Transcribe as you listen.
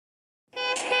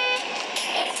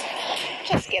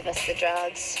give us the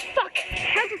drugs. Fuck!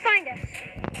 How'd you find us?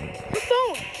 The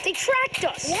phone. They tracked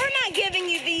us. We're not giving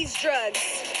you these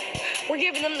drugs. We're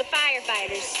giving them the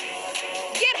firefighters.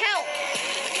 Get help.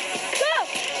 Go!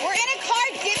 We're in a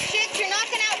car, dipshits. You're not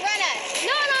gonna outrun us.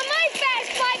 Not on my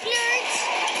fast bike, nerds.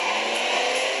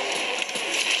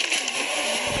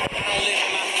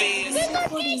 There's no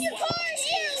key in your car,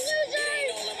 you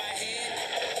losers!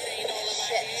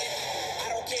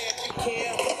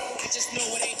 Shit. I just know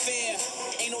it ain't fair.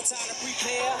 Ain't no time to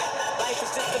prepare. Life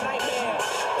is just a nightmare.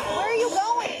 Where are you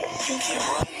going? You can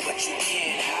run, but you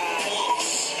can't hide.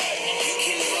 You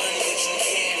can run, but you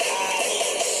can't hide.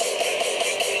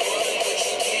 You can run, but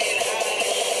you can't hide.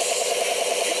 You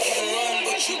can run,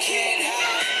 but you can't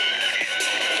hide.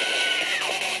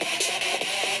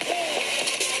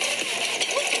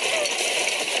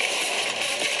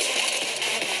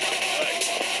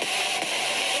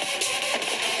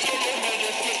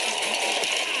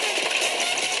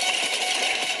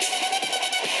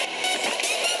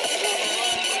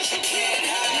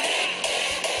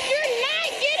 You're not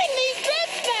getting these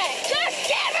drugs back! Just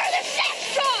give her the sex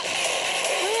drug!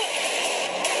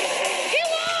 Get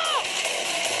off!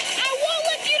 I won't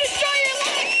let you destroy your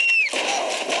life!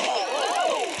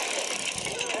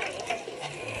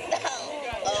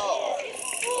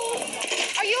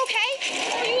 Are you okay?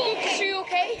 Are you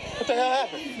okay? What the hell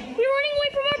happened? We were running away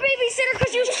from our babysitter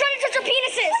because she was trying to touch our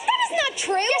penises! That is not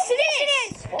true! Yes, it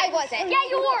is! I wasn't. Yeah,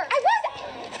 you were! I wasn't.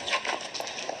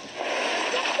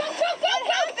 What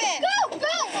happened?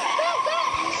 Go!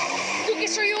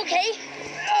 Lucas, are you okay?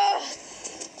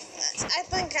 I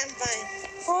think I'm fine.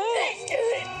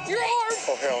 You're hard!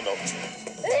 Oh, hell no.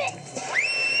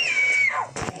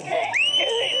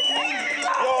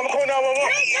 Yo, I'm calling 911.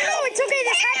 No, it's okay.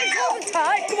 This happens all the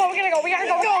time. Come on, we gotta go. We gotta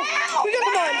go. We gotta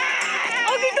come on.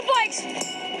 I'll get the bikes.